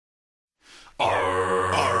Hey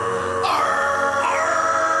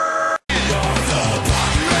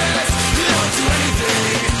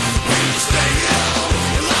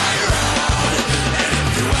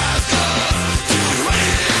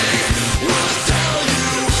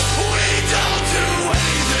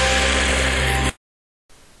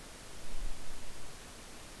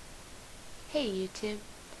YouTube,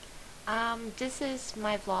 this is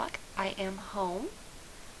my vlog. I am home.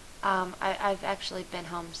 I've actually been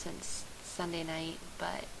home since Sunday night,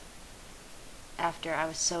 but after I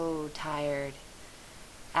was so tired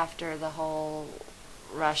after the whole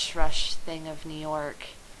rush thing of New York,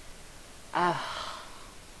 I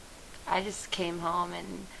just came home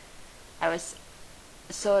and I was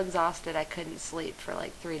so exhausted I couldn't sleep for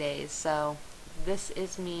like 3 days. So this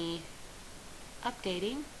is me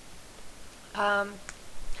updating.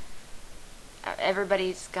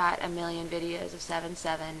 Everybody's got a million videos of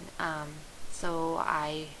 7-7, so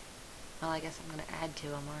I guess I'm going to add to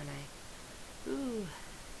them, aren't I? Ooh.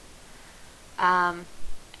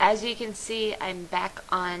 As you can see, I'm back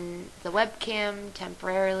on the webcam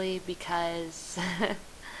temporarily because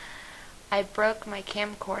I broke my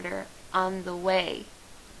camcorder on the way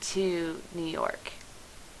to New York.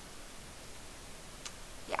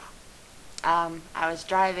 I was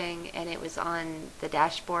driving and it was on the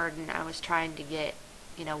dashboard and I was trying to get,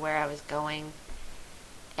 where I was going,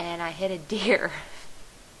 and I hit a deer.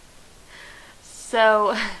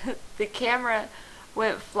 So the camera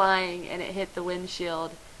went flying and it hit the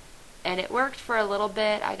windshield, and it worked for a little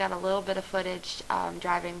bit. I got a little bit of footage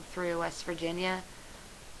driving through West Virginia,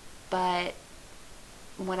 but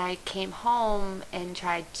when I came home and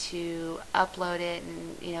tried to upload it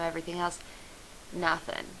and everything else,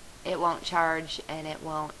 nothing. It won't charge, and it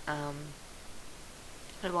won't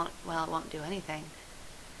do anything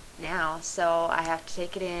now. So I have to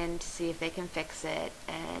take it in to see if they can fix it,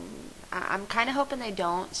 and I'm kind of hoping they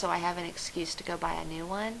don't, so I have an excuse to go buy a new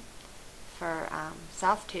one for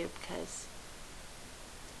South Tube, because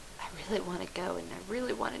I really want to go and I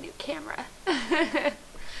really want a new camera.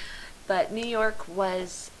 But New York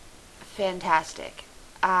was fantastic.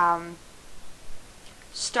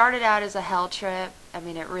 Started out as a hell trip. I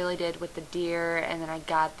mean, it really did, with the deer, and then I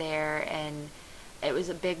got there and it was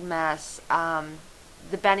a big mess.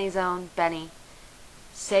 The Benny Zone, Benny,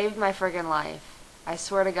 saved my friggin' life. I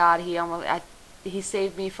swear to God, he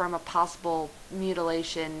saved me from a possible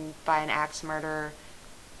mutilation by an axe murderer.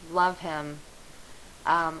 Love him.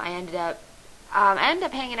 I ended up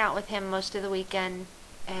hanging out with him most of the weekend,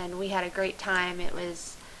 and we had a great time. It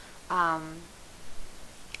was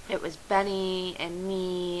Benny and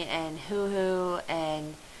me and Hoo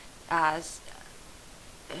and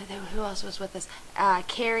who else was with us?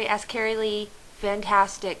 Carrie Lee,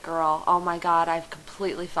 fantastic girl. Oh my God, I've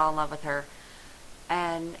completely fell in love with her.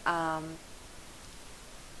 And I'm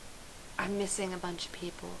missing a bunch of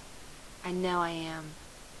people. I know I am.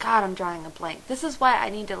 God, I'm drawing a blank. This is why I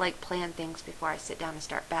need to plan things before I sit down and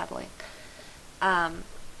start babbling.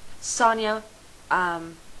 Sonia,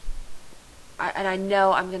 and I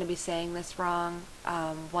know I'm going to be saying this wrong.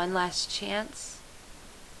 One Last Chance.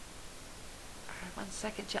 Alright, 1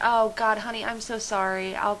 second. Oh God, honey, I'm so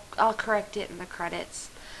sorry. I'll correct it in the credits.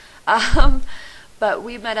 But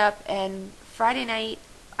we met up, and Friday night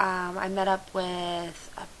I met up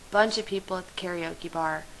with a bunch of people at the karaoke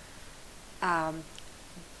bar. I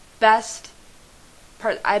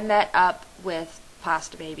met up with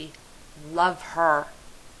Pasta Baby. Love her.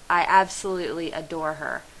 I absolutely adore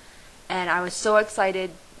her. And I was so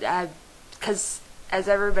excited because, as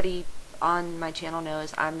everybody on my channel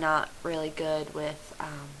knows, I'm not really good with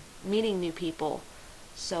meeting new people.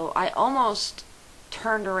 So I almost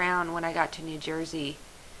turned around when I got to New Jersey,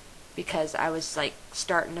 because I was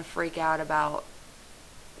starting to freak out about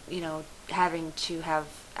having to have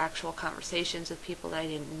actual conversations with people that I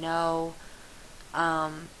didn't know.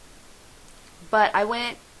 But I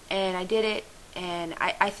went and I did it, and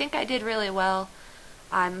I think I did really well.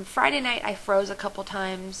 Friday night I froze a couple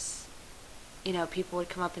times. People would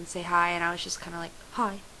come up and say hi, and I was just kind of like,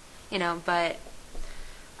 hi. But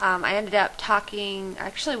I ended up talking.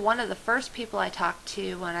 Actually, one of the first people I talked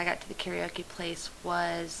to when I got to the karaoke place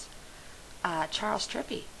was Charles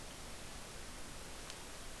Trippy.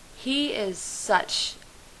 He is such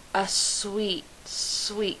a sweet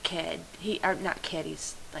kid. Not kid,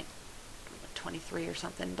 he's 23 or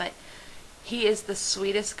something, but he is the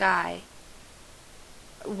sweetest guy.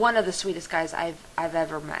 One of the sweetest guys I've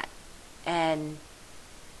ever met. And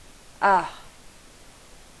I'm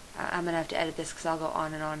gonna have to edit this because I'll go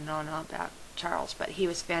on and on and on about Charles, but he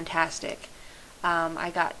was fantastic.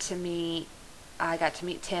 I got to meet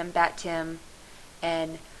Tim, Bat Tim,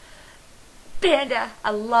 and Panda.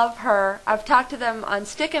 I love her. I've talked to them on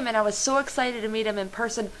Stickum, and I was so excited to meet him in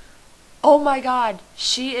person. Oh my god,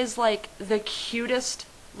 she is like the cutest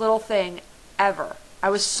little thing ever. I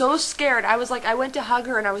was so scared. I was like, I went to hug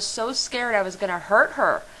her, and I was so scared I was going to hurt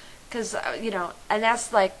her. Because, and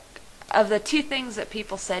that's like, of the two things that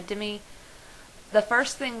people said to me, the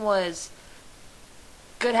first thing was,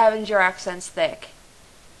 good heavens, your accent's thick.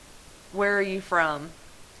 Where are you from?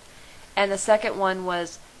 And the second one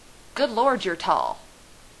was, good lord, you're tall.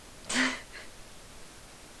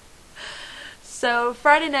 So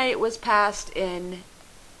Friday night was passed in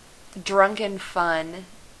drunken fun,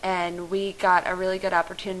 and we got a really good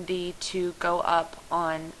opportunity to go up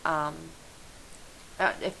on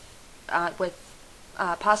with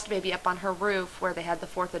Pasta Baby up on her roof where they had the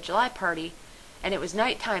 4th of July party, and it was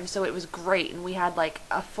nighttime, so it was great, and we had like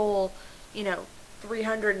a full,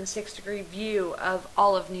 306-degree view of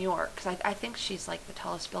all of New York, because I think she's like the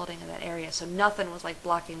tallest building in that area, so nothing was like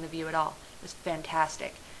blocking the view at all. It was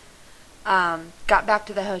fantastic. Got back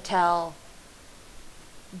to the hotel,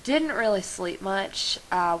 didn't really sleep much.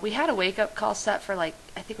 We had a wake-up call set for like,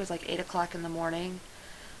 I think it was like 8 o'clock in the morning.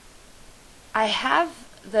 I have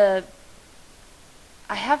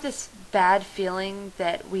this bad feeling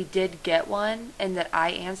that we did get one and that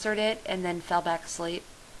I answered it and then fell back asleep.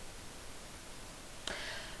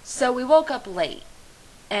 So we woke up late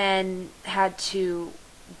and had to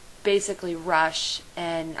basically rush,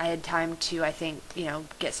 and I had time to, I think,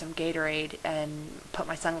 get some Gatorade and put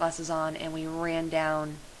my sunglasses on, and we ran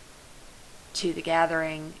down to the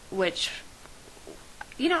gathering, which,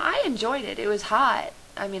 I enjoyed it. It was hot.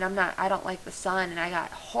 I mean, I don't like the sun, and I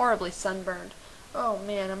got horribly sunburned. Oh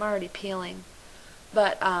man, I'm already peeling.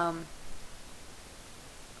 But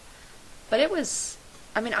it was,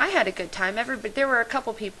 I had a good time. But there were a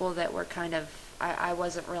couple people that were kind of, I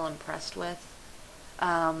wasn't real impressed with.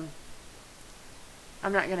 I'm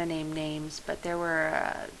not going to name names, but there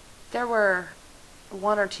were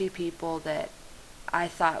one or two people that I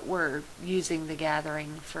thought were using the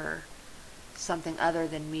gathering for something other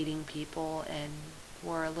than meeting people, and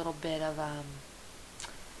were a little bit of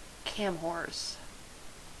cam whores.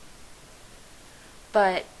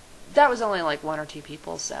 But that was only like one or two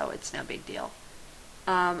people, so it's no big deal.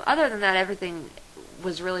 Other than that, everything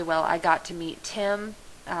was really well. I got to meet Tim,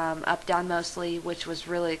 up down mostly, which was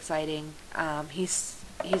really exciting. He's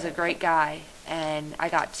a great guy, and I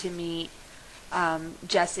got to meet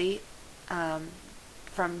Jesse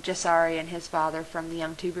from Jasari and his father from the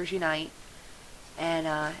Young Tubers Unite.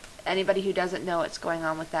 And anybody who doesn't know what's going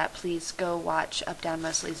on with that, please go watch Up Down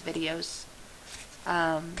Mostly's videos.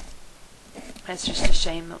 It's just a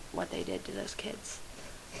shame what they did to those kids.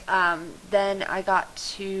 Then I got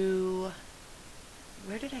to...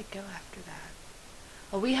 Where did I go after that?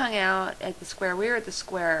 Well, we hung out at the square. We were at the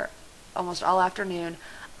square almost all afternoon.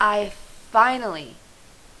 I finally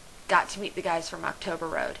got to meet the guys from October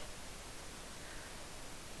Road.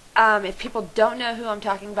 If people don't know who I'm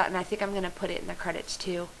talking about, and I think I'm going to put it in the credits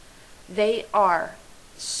too, they are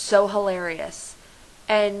so hilarious.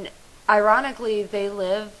 And ironically, they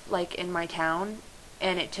live like in my town,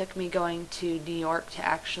 and it took me going to New York to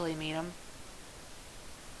actually meet them.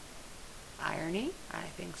 Irony? I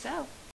think so.